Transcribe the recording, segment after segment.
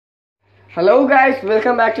Hello guys,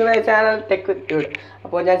 welcome back to my channel Tech with Dude.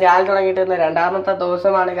 അപ്പോൾ ഞാൻ channel തുടങ്ങിയിട്ട് രണ്ടാമത്തെ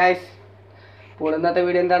ദിവസമാണ് ഗൈസ്. അപ്പോൾ ഇന്നത്തെ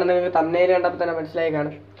വീഡിയോ എന്താണെന്ന് നിങ്ങൾക്ക് തമ്മിൽ കണ്ടപ്പോൾ തന്നെ മനസ്സിലായി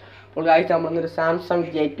കാണും. അപ്പോൾ ഗൈസ് നമ്മളിന്നൊരു സാംസങ്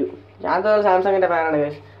J2. ഞാൻ തോന്നുന്നു സാംസങ്ങിൻ്റെ ഫാനാണ്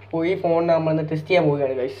ഗൈസ്. അപ്പോൾ ഈ ഫോൺ നമ്മളിന്ന് ടെസ്റ്റ് ചെയ്യാൻ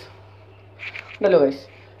പോവുകയാണ് ഗൈസ്. ഉണ്ടല്ലോ ഗൈസ്,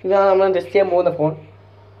 ഇതാണ് നമ്മൾ ടെസ്റ്റ് ചെയ്യാൻ പോകുന്ന ഫോൺ.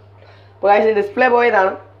 അപ്പോൾ ഗൈസ് ഡിസ്പ്ലേ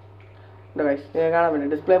പോയതാണ്. ഉണ്ടോ ഗൈസ്, കാണാൻ പറ്റും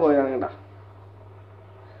ഡിസ്പ്ലേ പോയതാണ് കേട്ടോ.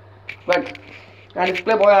 ബട്ട് ആ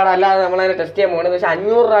ഡിസ്പ്ലേ പോയാണ്, അല്ലാതെ നമ്മളതിനെ ടെസ്റ്റ് ചെയ്യാൻ പോകുന്നത്. പക്ഷേ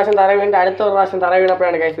 500 പ്രാവശ്യം തറ വീണിട്ട് അടുത്ത ഒരു പ്രാവശ്യം തറ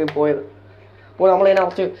വീണപ്പോഴാണ് ഗൈസ് ഇത് പോയത്. അപ്പോൾ നമ്മളിതിനെ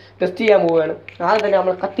കുറച്ച് ടെസ്റ്റ് ചെയ്യാൻ പോവുകയാണ്. ആദ്യം തന്നെ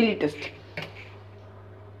നമ്മൾ കത്തിലി ടെസ്റ്റ്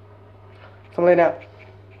നമ്മളിതിനെ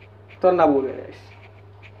തുറന്നാൻ പോവുകയാണ് ഗൈസ്.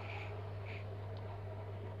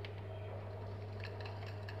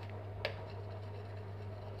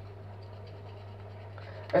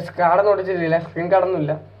 കാർഡൊന്നും ഒടിച്ചിട്ടില്ല, സ്ക്രീൻ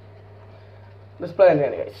കാർഡൊന്നുമില്ല, ഡിസ്പ്ലേ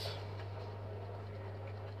തന്നെയാണ് ഗൈസ്.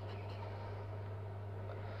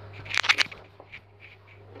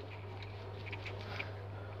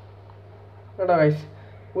 കേട്ടോ ഗൈസ്,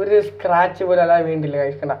 ഒരു സ്ക്രാച്ച് പോലും അല്ലാതെ വീണ്ടില്ല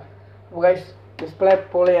ഗൈസ്. കണ്ട അപ്പോൾ ഗൈസ് ഡിസ്പ്ലേ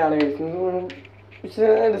പൊളിയാണ് ഗൈസ്,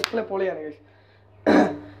 ഡിസ്പ്ലേ പൊളിയാണ് ഗൈസ്.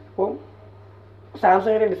 അപ്പോൾ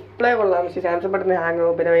സാംസങ്ങിൻ്റെ ഡിസ്പ്ലേ കൊള്ളാം, പക്ഷേ സാംസങ് പെട്ടെന്ന് ഹാങ്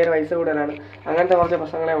ആവും, പിന്നെ ഭയങ്കര പൈസ കൂടുതലാണ്, അങ്ങനത്തെ കുറച്ച്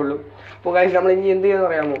പ്രശ്നങ്ങളേ ഉള്ളൂ. അപ്പോൾ ഗൈസ് നമ്മൾ ഇനി എന്ത് ചെയ്യുമെന്ന്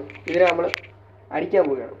പറയാമോ, ഇതിനെ നമ്മൾ അടിക്കാൻ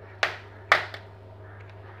പോവുകയാണ്.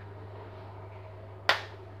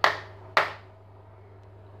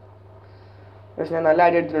 ഗൈസ് ഞാൻ നല്ല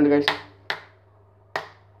അടി എടുത്തിട്ടുണ്ട് ഗൈസ്.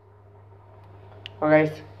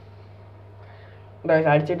 ഗൈസ് ഗൈസ്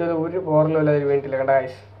അടിച്ചിട്ട് ഒരു പോറലും ഇല്ല അതിന് വേണ്ടിയില്ല കേട്ടോ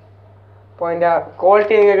ഗൈസ്. അപ്പോൾ അതിൻ്റെ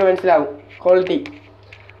ക്വാളിറ്റി നിങ്ങൾക്ക് മനസ്സിലാവും, ക്വാളിറ്റി.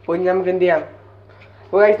 അപ്പോൾ ഇനി നമുക്ക് എന്ത് ചെയ്യാം.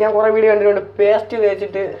 അപ്പോൾ ഗൈസ് ഞാൻ കുറേ വീഡിയോ കണ്ടിട്ടുണ്ട്, പേസ്റ്റ്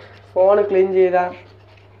തേച്ചിട്ട് ഫോൺ ക്ലീൻ ചെയ്താൽ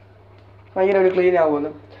ഭയങ്കര ഒരു ക്ലീൻ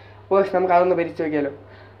ആകുമെന്ന്. അപ്പോൾ ഗൈസ് നമുക്ക് അതൊന്ന് പരിച്ച് വയ്ക്കാമല്ലോ.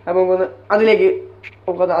 അപ്പോൾ നമുക്കൊന്ന്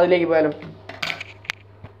അതിലേക്ക് പോയാലോ.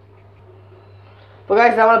 അപ്പോൾ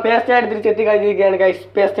ഗൈസ് നമ്മൾ പേസ്റ്റായിട്ട് തിരിച്ചെത്തി കഴിഞ്ഞിരിക്കുകയാണ് ഗൈസ്.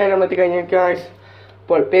 പേസ്റ്റായിട്ട് നമ്മൾ എത്തിക്കഴിഞ്ഞിരിക്കുക ഗൈസ്.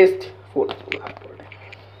 അപ്പോൾ പേസ്റ്റ് ഫുൾ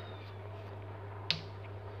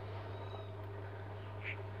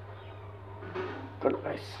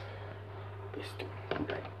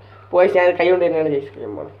പോയി ഞാൻ കൈ കൊണ്ട് തന്നെയാണ് ചേച്ചി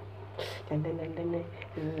കഴിയുമ്പോൾ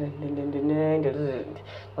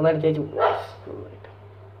നന്നായിട്ട് ചേച്ചി നന്നായിട്ട്.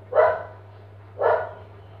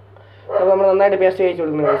 അപ്പോൾ നമ്മൾ നന്നായിട്ട് പേസ്റ്റ് കഴിച്ചു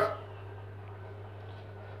കൊടുക്കുന്നു ഗൈസ്.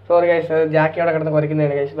 സോറി ഗൈസ്, ജാക്കി അവിടെ കിടന്ന്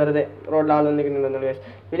കുറയ്ക്കുന്നതാണ് ഗൈസ്, വെറുതെ റോഡിൽ ആൾ നിൽക്കുന്നുണ്ടെന്നുള്ളൂ ഗൈസ്.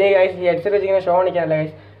 പിന്നെ ഗൈസ് ഈ ഹെഡ്സെറ്റ് വെച്ച് ഇങ്ങനെ ഷോ കാണിക്കാനല്ല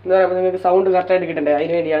ഗൈസ്, എന്ന് പറയുമ്പോൾ നിങ്ങൾക്ക് സൗണ്ട് കറക്റ്റായിട്ട് കിട്ടണ്ടേ,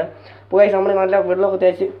 അതിന് വേണ്ടിയാണ്. അപ്പോൾ ഗൈസ് നമ്മൾ നല്ല വെള്ളമൊക്കെ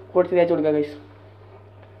തേച്ച് കൊടുക്കുക ഗൈസ്.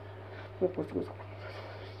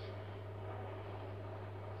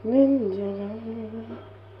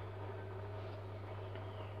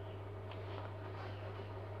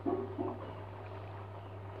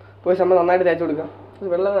 പോയി നമ്മൾ നന്നായിട്ട് തേച്ച് കൊടുക്കാം.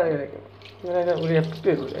 വെള്ളം തേക്കാം, അങ്ങനെ ഒരു എഫക്റ്റ്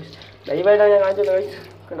വരും ഗൈസ്. ലൈവായിട്ടാണ് ഞാൻ കാണിച്ചത് ഗൈസ്.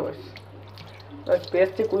 കണ്ടോ ഗൈസ്,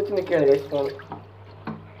 പേസ്റ്റ് കുളിച്ച് നിൽക്കുകയാണ് ഗൈസ് ഫോൺ.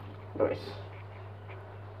 കണ്ടോ ഗൈസ്,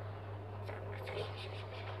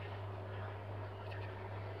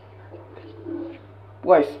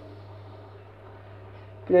 ഗൈസ്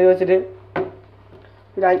പിന്നെ ഇത് വെച്ചിട്ട്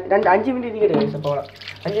ഒരു 5 മിനിറ്റ് ഇരിക്കട്ടെ ഗൈസ്. അപ്പോൾ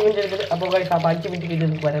 5 മിനിറ്റ് എടുത്തിട്ട് അപ്പോൾ ഗൈസ് അപ്പോൾ 5 മിനിറ്റ് കഴിഞ്ഞ്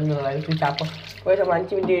നമുക്ക് വരുന്നതായിരിക്കും തിരിച്ച്. അപ്പോൾ ഗൈസ് നമ്മൾ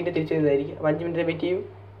 5 മിനിറ്റ് കഴിഞ്ഞിട്ട് തിരിച്ച് വരുന്നതായിരിക്കും. അപ്പോൾ 5 മിനിറ്റ് വെയിറ്റ് ചെയ്യും.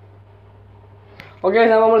 ഓക്കെ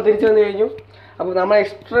ഗൈസ്, അപ്പോൾ നമ്മൾ തിരിച്ച് വന്ന് കഴിഞ്ഞു. അപ്പോൾ നമ്മൾ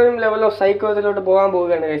എക്സ്ട്രീം ലെവൽ ഓഫ് സൈക്കോസിലോട്ട് പോകാൻ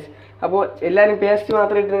പോവുകയാണ് ഗൈസ്. അപ്പോൾ എല്ലാവരും പേസ്റ്റ്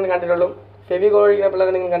മാത്രമേ ഇട്ട് നിങ്ങൾ കണ്ടിട്ടുള്ളൂ, ഫെവിക്കോൾ ഒഴിക്കുന്ന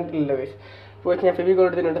പിള്ളേരെ നിങ്ങൾ കണ്ടിട്ടില്ലല്ലോ ഗൈസ്. അപ്പോൾ ഞാൻ ഫെവിക്കോൾ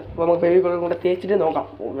എടുത്തിട്ടുണ്ട്. അപ്പോൾ നമുക്ക് ഫെവിക്കോൾ കൂടെ തേച്ചിട്ട് നോക്കാം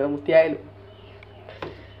വൃത്തിയായാലും.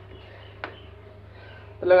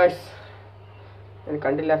 ഹലോ ഗൈസ്, ഞാൻ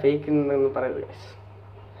കണ്ടില്ല ഫേക്ക് എന്ന് പറയുന്നത് ഗൈസ്.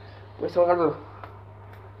 ഗൈസ് നമ്മൾ കണ്ടല്ലോ,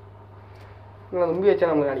 നിങ്ങൾ മുമ്പ് വെച്ചാൽ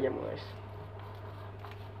നമ്മൾ കാണിക്കാൻ പോകും ഗൈസ്.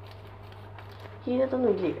 ഇതിനകത്തൊന്നും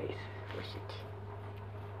ഇല്ലേ ഗൈസ്.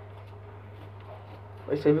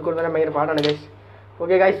 ഫെവിക്കോൾ വരാൻ ഭയങ്കര പാടാണ് ഗൈസ്.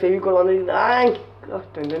 ഓക്കെ ഗൈസ്, ഫെവിക്കോൾ വന്ന്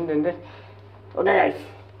ഓക്കെ ഗൈസ്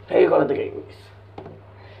ഫെവിക്കോൾ എടുത്ത് കഴിഞ്ഞു ഗൈസ്.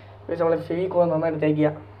 ഗൈസ് നമ്മൾ ഫെവിക്കോൾ നന്നായിട്ട് തേക്കുക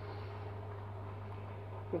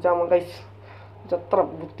വെച്ചാൽ നമ്മൾ ഗൈസ് എത്ര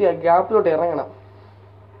വൃത്തിയായി ഗ്യാപ്പിലോട്ട് ഇറങ്ങണം.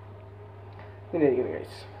 ഇങ്ങനെ ഇരിക്കുന്നു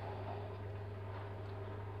ഗൈസ്.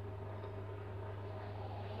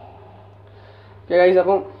 ഓക്കെ ഗൈസ്,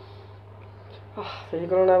 അപ്പം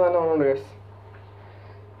ഫെവിക്കോൾ ഉണ്ടാകാൻ നല്ല ഓണമുണ്ട് ഗൈസ്.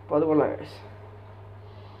 അപ്പോൾ അത് കൊള്ളാം ഗൈസ്.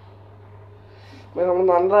 നമ്മൾ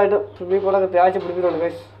നന്നായിട്ട് ഫെവിക്കോളൊക്കെ തേച്ച് പിടിപ്പിക്കുന്നുണ്ട്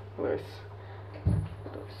ഗൈസ്.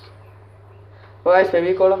 അപ്പോൾ ഗൈസ്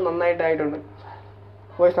ഫെവിക്കോളും നന്നായിട്ടായിട്ടുണ്ട്.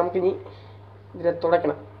 ഗൈസ് നമുക്കിനി ഇതിനെ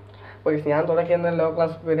തുടയ്ക്കണം. ഗൈസ് ഞാൻ തുടയ്ക്കുന്ന ലോ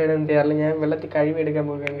ക്ലാസ് പീരീഡ് ഒന്നും ചെയ്യാറില്ല, ഞാൻ വെള്ളത്തിൽ കഴുകി എടുക്കാൻ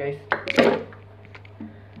പോവുകയാണ് ഗൈസ്.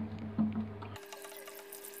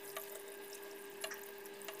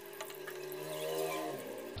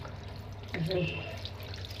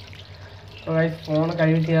 അപ്പോൾ ഗൈസ് ഫോൺ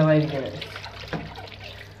കഴുകി ചെയ്യാറായിരിക്കുകയാണ്.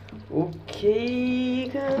 ഓക്കേ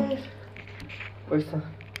ഗൈസ്,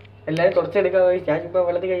 എല്ലാവരും തുടച്ചെടുക്കാം ഗൈസ്. ഞാനിപ്പോൾ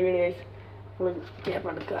വെള്ളത്തിൽ കഴിയുകയാണ് ഗൈസ്. ഗ്യാപ്പ്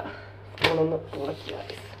എടുക്കുക. ഫോണൊന്ന് ഉറക്കുക,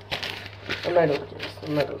 നന്നായിട്ട് ഉറക്കുക,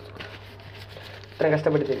 നന്നായിട്ട് ഉറക്കുക. ഇത്രയും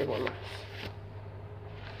കഷ്ടപ്പെടുത്തില്ലേ ഫോണിന്.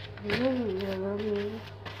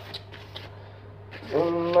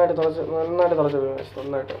 നന്നായിട്ട് തുറച്ച്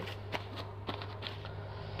നന്നായിട്ട്.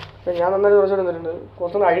 ഞാൻ നന്നായിട്ട് തുറച്ചിടുന്നുണ്ട്.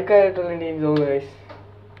 കുറച്ചൊന്ന് അഴുക്കായിട്ടുള്ള എനിക്ക് തോന്നുന്നു ഗൈസ്.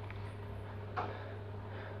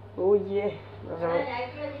 ഓയ്യേ,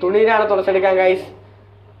 തുണിയിലാണ് തുറച്ചെടുക്കാൻ ഗൈസ്.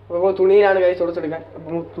 അപ്പോൾ തുണിയിലാണ് ഗൈസ് തുറച്ചെടുക്കാൻ.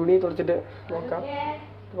 അപ്പം തുണി തുറച്ചിട്ട് നോക്കാം.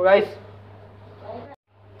 അപ്പോൾ ഗൈസ്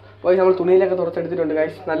നമ്മൾ തുണിയിലൊക്കെ തുറച്ചെടുത്തിട്ടുണ്ട്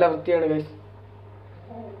ഗൈസ്. നല്ല വൃത്തിയാണ് ഗൈസ്.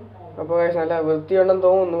 അപ്പോൾ ഗൈസ് നല്ല വൃത്തിയുണ്ടെന്ന്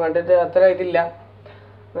തോന്നുന്നു. കണ്ടിട്ട് അത്ര ഇതില്ല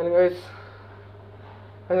ഗൈസ്,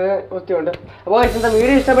 അത് വൃത്തിയുണ്ട്. അപ്പോൾ ഗൈസ് എന്താ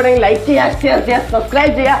വീഡിയോ ഇഷ്ടപ്പെട്ടെങ്കിൽ ലൈക്ക് ചെയ്യുക, ഷെയർ ചെയ്യുക,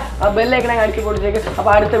 സബ്സ്ക്രൈബ് ചെയ്യുക, ആ ബെല്ലൈക്കണെ അടിച്ച് കൊടുത്തേക്ക്.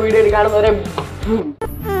 അപ്പോൾ അടുത്ത വീഡിയോയിൽ കാണുന്നവരെ